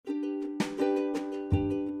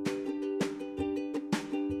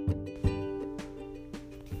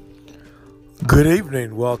Good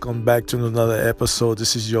evening. Welcome back to another episode.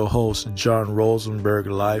 This is your host, John Rosenberg,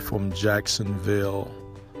 live from Jacksonville.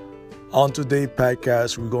 On today's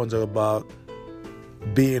podcast, we're going to talk about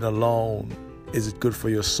being alone. Is it good for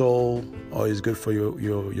your soul or is it good for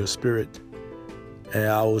your spirit? And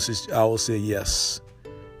I will say yes,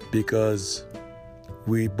 because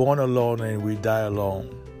we're born alone and we die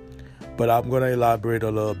alone. But I'm going to elaborate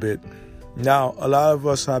a little bit. Now, a lot of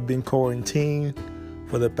us have been quarantined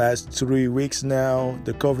for the past 3 weeks now.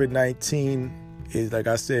 The COVID-19 is, like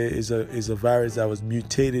I said, is a virus that was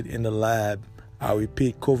mutated in the lab. I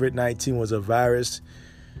repeat, COVID-19 was a virus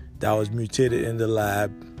that was mutated in the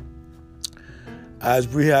lab. As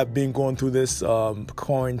we have been going through this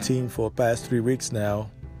quarantine for the past 3 weeks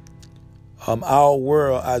now, our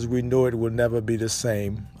world as we know it will never be the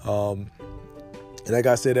same. Like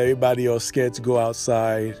I said, everybody is scared to go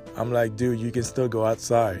outside. I'm like, dude, you can still go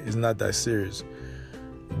outside. It's not that serious.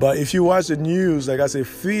 But if you watch the news, like I said,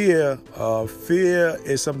 fear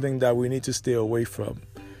is something that we need to stay away from.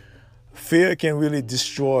 Fear can really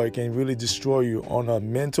destroy you on a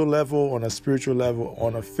mental level, on a spiritual level,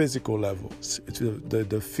 on a physical level.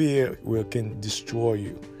 The fear can destroy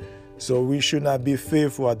you. So we should not be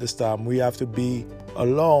fearful at this time. We have to be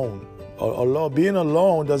alone. Being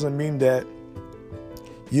alone doesn't mean that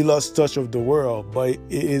you lost touch of the world, but it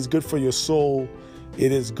is good for your soul.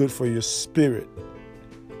 It is good for your spirit.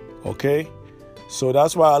 Okay? So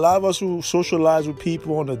that's why a lot of us who socialize with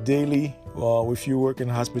people on a daily, if you work in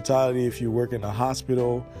hospitality, if you work in a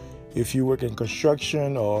hospital, if you work in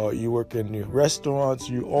construction, or you work in restaurants,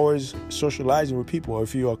 you always socializing with people.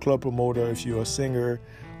 If you're a club promoter, if you're a singer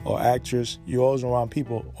or actress, you're always around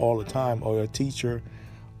people all the time, or a teacher,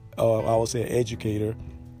 I would say an educator.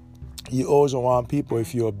 You're always around people.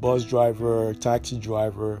 If you're a bus driver, taxi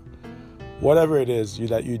driver, whatever it is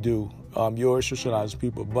that you do, you always socialize with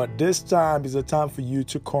people. But this time is a time for you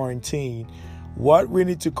to quarantine. What we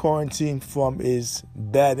need to quarantine from is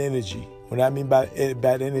bad energy. What I mean by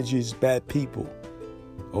bad energy is bad people.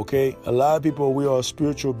 Okay? A lot of people, we are a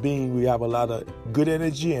spiritual being. We have a lot of good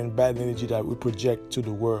energy and bad energy that we project to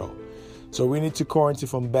the world. So we need to quarantine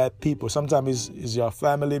from bad people. Sometimes it's your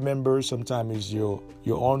family members. Sometimes it's your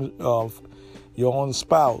own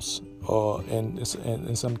spouse, or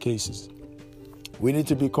in some cases. We need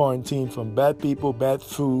to be quarantined from bad people, bad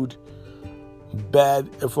food,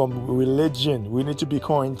 from religion. We need to be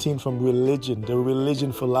quarantined from religion, the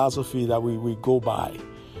religion philosophy that we go by.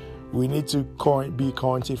 We need to be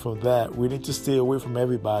quarantined from that. We need to stay away from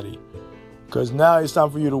everybody. Because now it's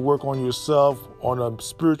time for you to work on yourself on a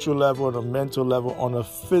spiritual level, on a mental level, on a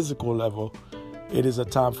physical level. It is a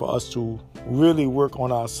time for us to really work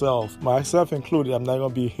on ourselves. Myself included, I'm not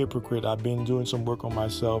going to be a hypocrite. I've been doing some work on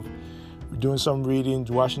myself, doing some reading,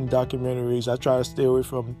 watching documentaries. I try to stay away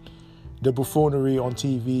from the buffoonery on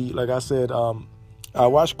TV. Like I said, I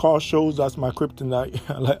watch car shows. That's my kryptonite.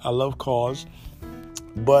 I love cars.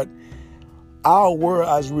 But our world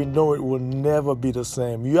as we know it will never be the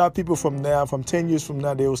same. You have people from 10 years from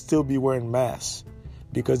now, they will still be wearing masks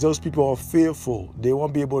because those people are fearful. They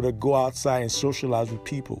won't be able to go outside and socialize with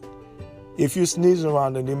people. If you sneeze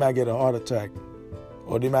around them, they might get a heart attack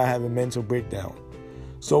or they might have a mental breakdown.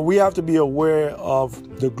 So we have to be aware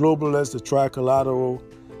of the globalists, the trilateral,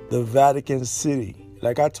 the Vatican City.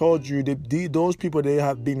 Like I told you, those people, they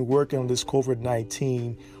have been working on this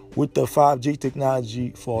COVID-19 with the 5G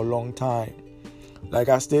technology for a long time. Like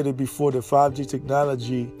I stated before, the 5G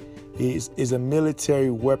technology is a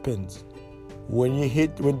military weapon. When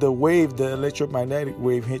the electromagnetic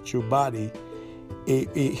wave hits your body,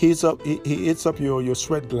 it hits up your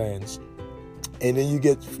sweat glands, and then you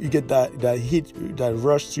get that heat, that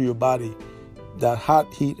rush to your body, that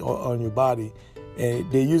hot heat on your body, and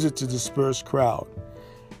they use it to disperse crowd.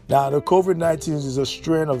 Now, the COVID-19 is a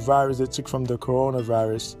strain of virus they took from the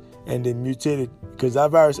coronavirus, and they mutated, because that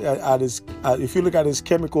virus, if you look at its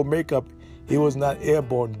chemical makeup, it was not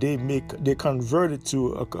airborne. They converted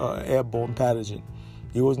to a airborne pathogen.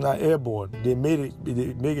 It was not airborne. They make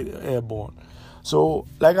it airborne. So,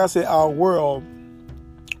 like I said, our world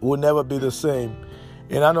will never be the same.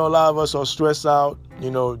 And I know a lot of us are stressed out,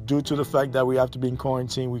 due to the fact that we have to be in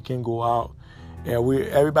quarantine. We can't go out. And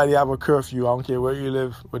everybody have a curfew. I don't care where you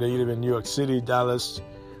live, whether you live in New York City, Dallas,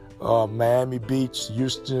 Miami Beach,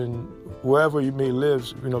 Houston, wherever you may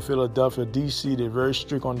live, Philadelphia, D.C., they're very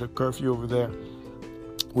strict on the curfew over there.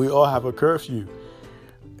 We all have a curfew.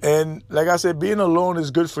 And like I said, being alone is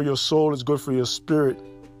good for your soul, it's good for your spirit.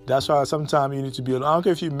 That's why sometimes you need to be alone. I don't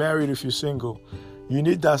care if you're married, if you're single. You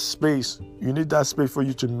need that space. You need that space for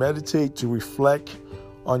you to meditate, to reflect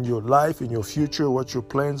on your life and your future, what your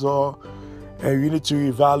plans are. And you need to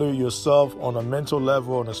evaluate yourself on a mental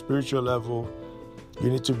level, on a spiritual level. You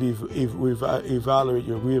need to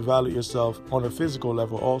reevaluate yourself on a physical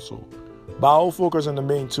level also. But I'll focus on the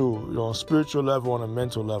main two, on a spiritual level, on a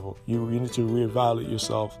mental level. You need to reevaluate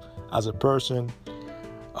yourself as a person.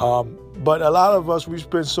 But a lot of us, we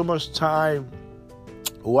spend so much time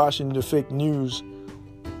watching the fake news.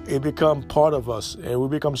 It becomes part of us, and we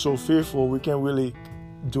become so fearful we can't really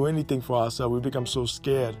do anything for ourselves. We become so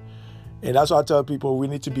scared. And that's why I tell people we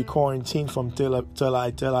need to be quarantined from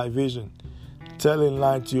television, telling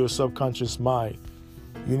line to your subconscious mind.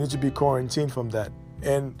 You need to be quarantined from that.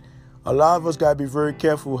 And a lot of us got to be very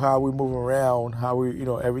careful how we move around, how we,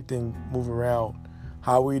 everything move around,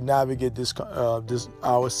 how we navigate this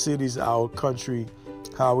our cities, our country,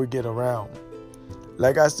 how we get around.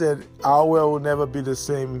 Like I said, our world will never be the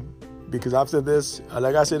same because after this,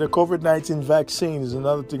 like I said, the COVID-19 vaccine is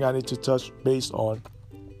another thing I need to touch base on.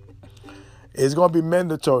 It's going to be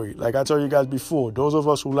mandatory. Like I told you guys before, those of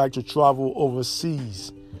us who like to travel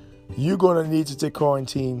overseas, you're going to need to take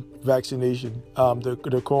quarantine vaccination.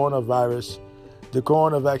 The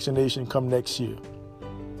corona vaccination come next year.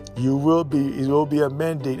 It will be a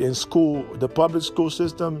mandate in school, the public school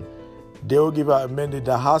system. They will give out a mandate.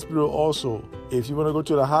 The hospital also, if you want to go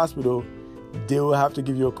to the hospital, they will have to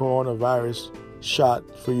give you a coronavirus shot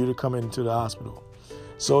for you to come into the hospital.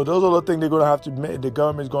 So those are the things the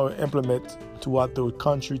government is going to implement throughout the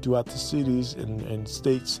country, throughout the cities and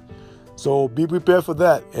states. So be prepared for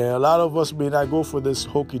that. And a lot of us may not go for this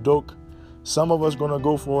hokey doke. Some of us going to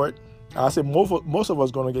go for it. I say most of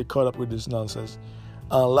us going to get caught up with this nonsense.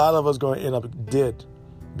 And a lot of us going to end up dead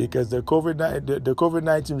because the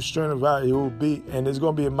COVID-19 strain of virus, it will be, and there's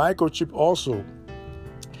going to be a microchip also.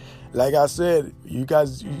 Like I said, you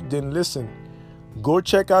didn't listen. Go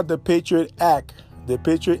check out the Patriot Act. The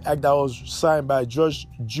Patriot Act that was signed by George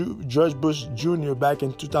Bush Jr. back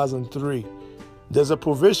in 2003. There's a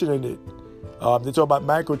provision in it. They talk about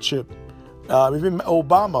microchip. Even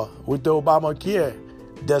Obama, with the Obamacare,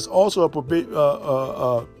 there's also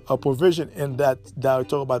a provision in that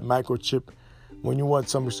talk about microchip. When you want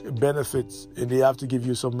some benefits, and they have to give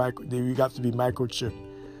you you have to be microchip.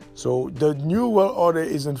 So the New World Order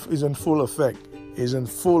is in full effect. Is in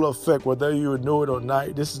full effect, whether you know it or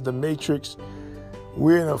not. This is the Matrix.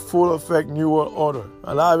 We're in a full effect New World Order.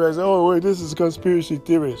 A lot of us say, oh, wait, this is conspiracy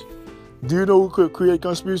theories. Do you know who could create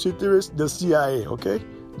conspiracy theories? The CIA, okay?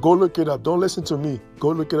 Go look it up. Don't listen to me.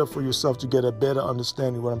 Go look it up for yourself to get a better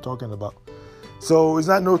understanding of what I'm talking about. So it's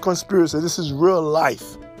not no conspiracy. This is real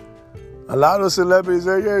life. A lot of celebrities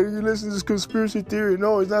say, yeah, you listen to this conspiracy theory.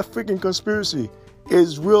 No, it's not freaking conspiracy.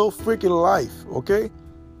 It's real freaking life, okay?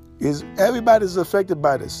 Everybody's affected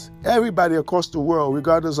by this. Everybody across the world,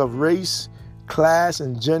 regardless of race, class,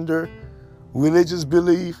 and gender, religious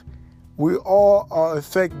belief, we all are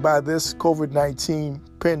affected by this COVID-19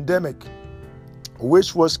 pandemic,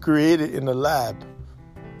 which was created in the lab.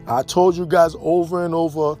 I told you guys over and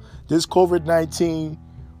over, this COVID-19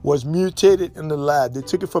 was mutated in the lab. They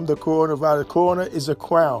took it from the coronavirus. Corona is a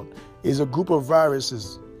crown, is a group of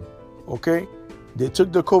viruses, okay? They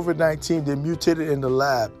took the COVID-19, they mutated in the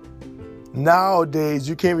lab. Nowadays,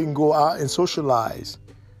 you can't even go out and socialize.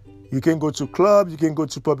 You can't go to clubs, you can't go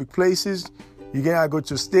to public places, you cannot go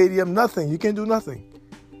to stadium, nothing. You can't do nothing.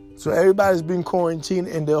 So everybody's being quarantined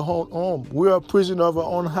in their own home. We are a prisoner of our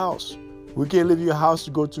own house. We can't leave your house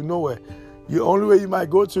to go to nowhere. The only way you might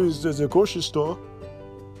go to is the grocery store.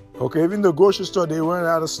 Okay, even the grocery store, they run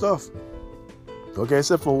out of stuff. Okay,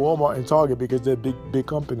 except for Walmart and Target because they're big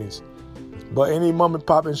companies. But any mom and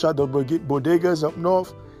pop and shop, the bodegas up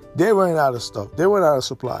north, they're running out of stuff. They run out of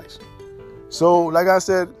supplies. So, like I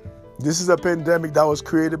said, this is a pandemic that was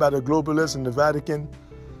created by the globalists in the Vatican.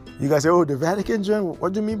 You guys say, oh, the Vatican, John?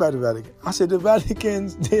 What do you mean by the Vatican? I said, the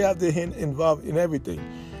Vaticans, they have their hand involved in everything.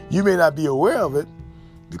 You may not be aware of it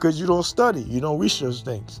because you don't study. You don't research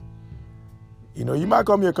things. You might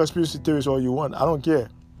call me a conspiracy theorist all you want. I don't care.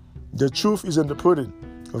 The truth is in the pudding,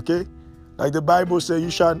 okay? Like the Bible says,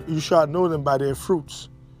 you shall know them by their fruits.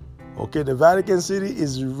 Okay, the Vatican City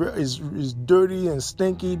is dirty and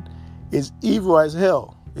stinking. It's evil as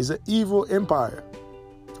hell. It's an evil empire.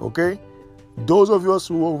 Okay? Those of us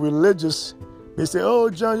who are religious, they say, oh,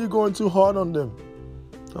 John, you're going too hard on them.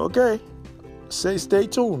 Okay? Stay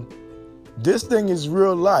tuned. This thing is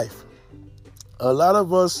real life. A lot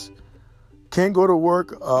of us can't go to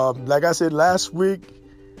work. Like I said last week,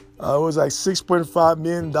 it was like $6.5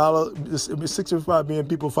 million. 6.5 million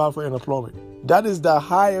people filed for unemployment. That is the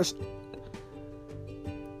highest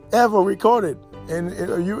ever recorded in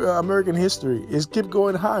American history. It's keep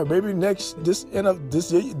going higher. Maybe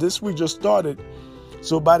this week just started.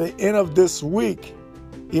 So by the end of this week,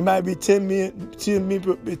 it might be 10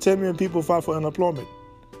 million people file for unemployment.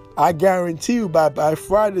 I guarantee you by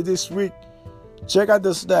Friday this week, check out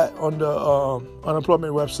the stat on the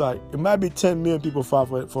unemployment website. It might be 10 million people file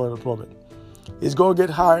for unemployment. It's going to get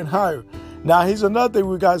higher and higher. Now, here's another thing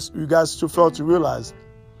you guys should fail to realize.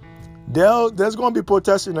 There's going to be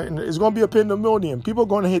protesting. It's going to be a pandemonium. People are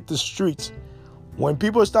going to hit the streets. When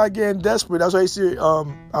people start getting desperate, that's why you see, I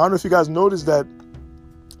don't know if you guys noticed that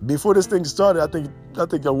before this thing started, I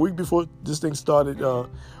think a week before this thing started, or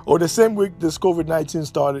the same week this COVID-19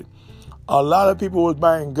 started, a lot of people were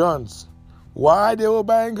buying guns. Why they were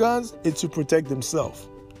buying guns? It's to protect themselves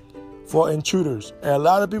for intruders. And a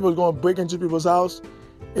lot of people are going to break into people's house.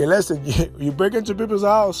 And listen, you break into people's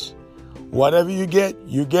house, whatever you get,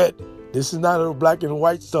 you get. This is not a black and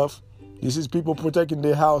white stuff. This is people protecting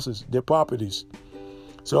their houses, their properties.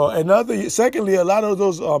 So secondly, a lot of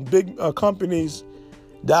those big companies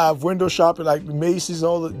that have window shopping like Macy's,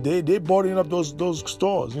 they're boarding up those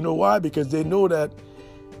stores. You know why? Because they know that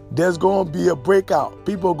there's going to be a breakout.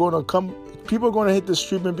 People are going to hit the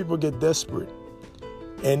street and people get desperate.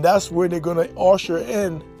 And that's where they're going to usher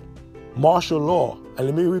in martial law. And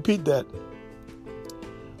let me repeat that.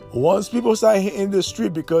 Once people start hitting the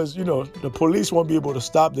street, because, the police won't be able to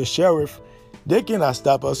stop the sheriff, they cannot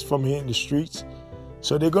stop us from hitting the streets.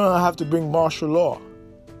 So they're going to have to bring martial law.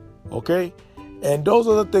 Okay? And those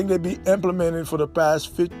are the things they've been implementing for the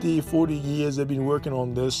past 50, 40 years. They've been working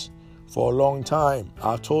on this for a long time.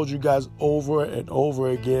 I've told you guys over and over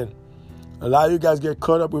again. A lot of you guys get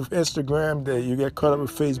caught up with Instagram, that you get caught up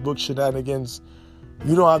with Facebook shenanigans.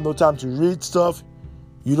 You don't have no time to read stuff.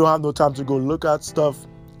 You don't have no time to go look at stuff.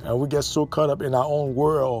 And we get so caught up in our own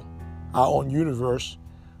world, our own universe.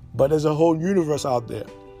 But there's a whole universe out there.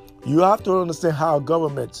 You have to understand how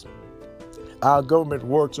government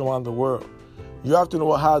works around the world. You have to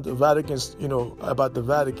know how the Vatican's, about the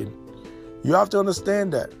Vatican. You have to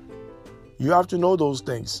understand that. You have to know those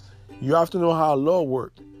things. You have to know how law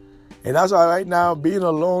works. And that's why right now being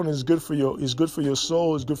alone is good for your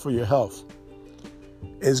soul, it's good for your health.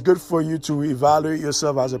 It's good for you to evaluate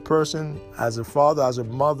yourself as a person, as a father, as a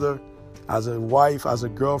mother, as a wife, as a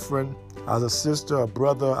girlfriend, as a sister, a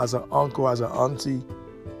brother, as an uncle, as an auntie,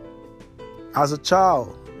 as a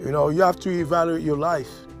child. You have to evaluate your life.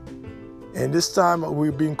 And this time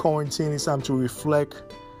we're being quarantined, it's time to reflect.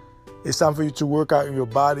 It's time for you to work out in your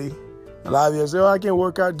body. A lot of you say, I can't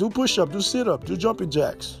work out. Do push-up, do sit-up, do jumping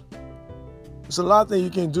jacks. There's a lot that you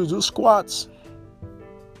can do. Do squats.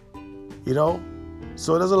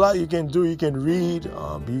 So there's a lot you can do. You can read.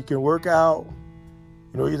 You can work out.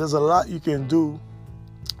 There's a lot you can do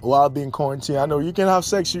while being quarantined. I know you can have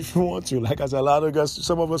sex if you want to. Like I said,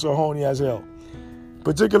 some of us are horny as hell.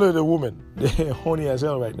 Particularly the women. They're horny as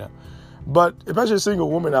hell right now. But especially single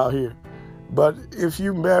women out here. But if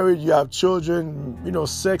you're married, you have children,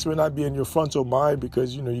 sex may not be in your frontal mind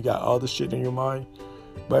because, you got other shit in your mind.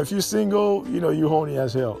 But if you're single, you're horny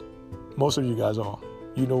as hell. Most of you guys are.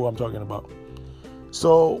 You know what I'm talking about.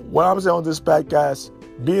 So what I'm saying on this podcast,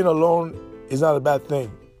 being alone is not a bad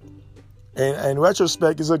thing. And in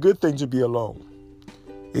retrospect, it's a good thing to be alone.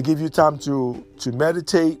 It gives you time to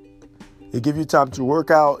meditate. It gives you time to work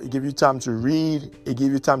out. It gives you time to read. It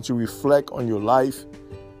gives you time to reflect on your life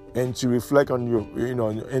and to reflect on your,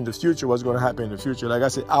 in the future, what's going to happen in the future. Like I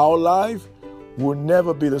said, our life will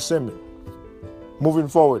never be the same. Moving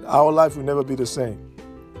forward, our life will never be the same.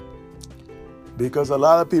 Because a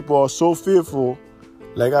lot of people are so fearful.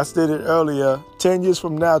 Like I stated earlier, 10 years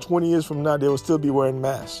from now, 20 years from now, they will still be wearing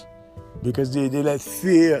masks. Because they let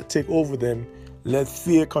fear take over them. Let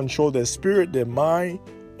fear control their spirit, their mind,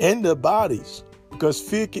 and their bodies. Because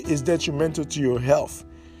fear is detrimental to your health.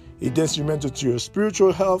 It's detrimental to your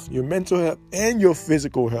spiritual health, your mental health, and your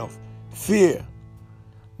physical health. Fear.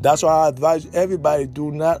 That's why I advise everybody,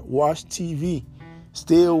 do not watch TV.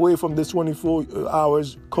 Stay away from this 24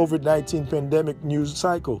 hours COVID-19 pandemic news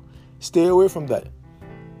cycle. Stay away from that.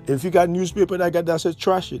 If you got newspaper that says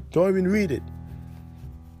trash it, don't even read it.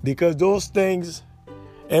 Because those things,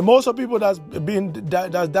 and most of the people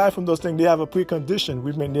that die from those things, they have a precondition.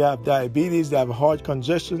 Which means they have diabetes, they have heart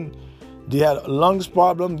congestion, they had lungs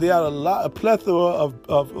problem, they had a plethora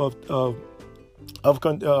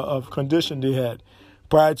of condition they had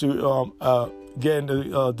prior to getting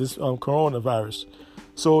this coronavirus.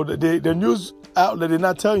 So the news outlet, they're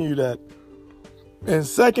not telling you that. And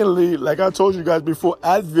secondly, like I told you guys before,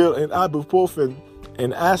 Advil and ibuprofen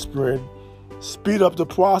and aspirin speed up the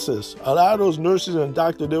process. A lot of those nurses and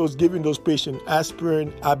doctors, they was giving those patients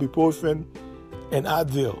aspirin, ibuprofen, and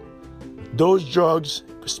Advil. Those drugs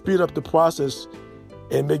speed up the process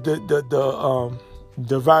and make the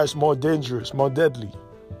the virus more dangerous, more deadly.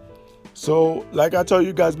 So, like I told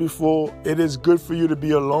you guys before, it is good for you to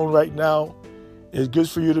be alone right now. It's good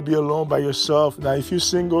for you to be alone by yourself. Now, if you're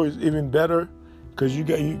single, it's even better because you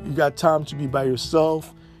got time to be by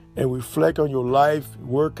yourself and reflect on your life,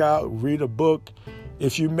 work out, read a book.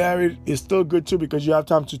 If you're married, it's still good too because you have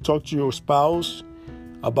time to talk to your spouse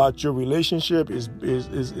about your relationship.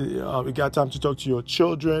 You got time to talk to your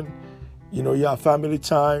children. You have family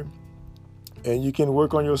time. And you can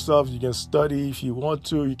work on yourself. You can study if you want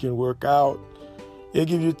to. You can work out. It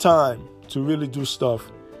gives you time to really do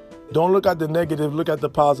stuff. Don't look at the negative. Look at the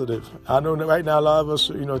positive. I know that right now a lot of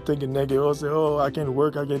us, thinking negative. Say, I can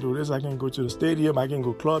work. I can do this. I can go to the stadium. I can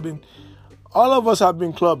go clubbing. All of us have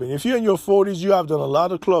been clubbing. If you're in your 40s, you have done a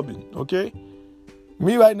lot of clubbing. Okay?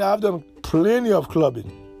 Me right now, I've done plenty of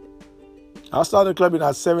clubbing. I started clubbing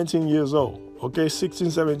at 17 years old. Okay?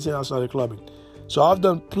 16, 17, I started clubbing. So I've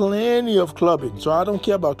done plenty of clubbing. So I don't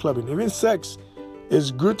care about clubbing. Even sex,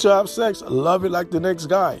 it's good to have sex. I love it like the next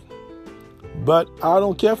guy. But I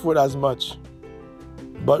don't care for it as much.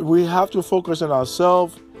 But we have to focus on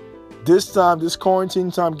ourselves. This time, this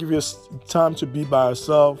quarantine time, give us time to be by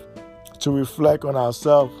ourselves, to reflect on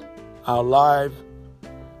ourselves, our life.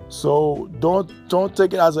 So don't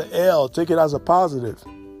take it as an L. Take it as a positive.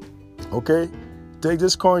 Okay? Take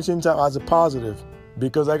this quarantine time as a positive.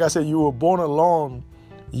 Because like I said, you were born alone,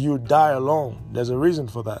 you die alone. There's a reason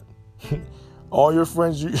for that. All your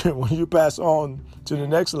friends, when you pass on to the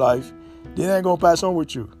next life, they ain't going to pass on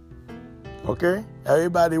with you. Okay?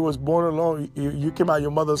 Everybody was born alone. You came out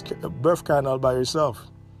your mother's birth canal by yourself.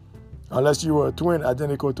 Unless you were a twin,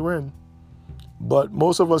 identical twin. But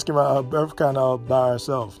most of us came out our birth canal by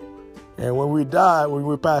ourselves. And when we die, when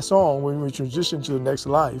we pass on, when we transition to the next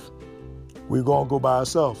life, we're going to go by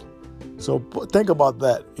ourselves. So think about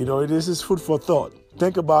that. This is food for thought.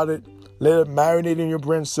 Think about it. Let it marinate in your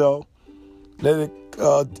brain cell. Let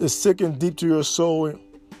it sink in deep to your soul.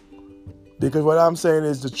 Because what I'm saying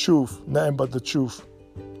is the truth, nothing but the truth.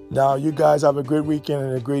 Now, you guys have a great weekend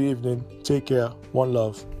and a great evening. Take care. One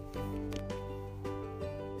love.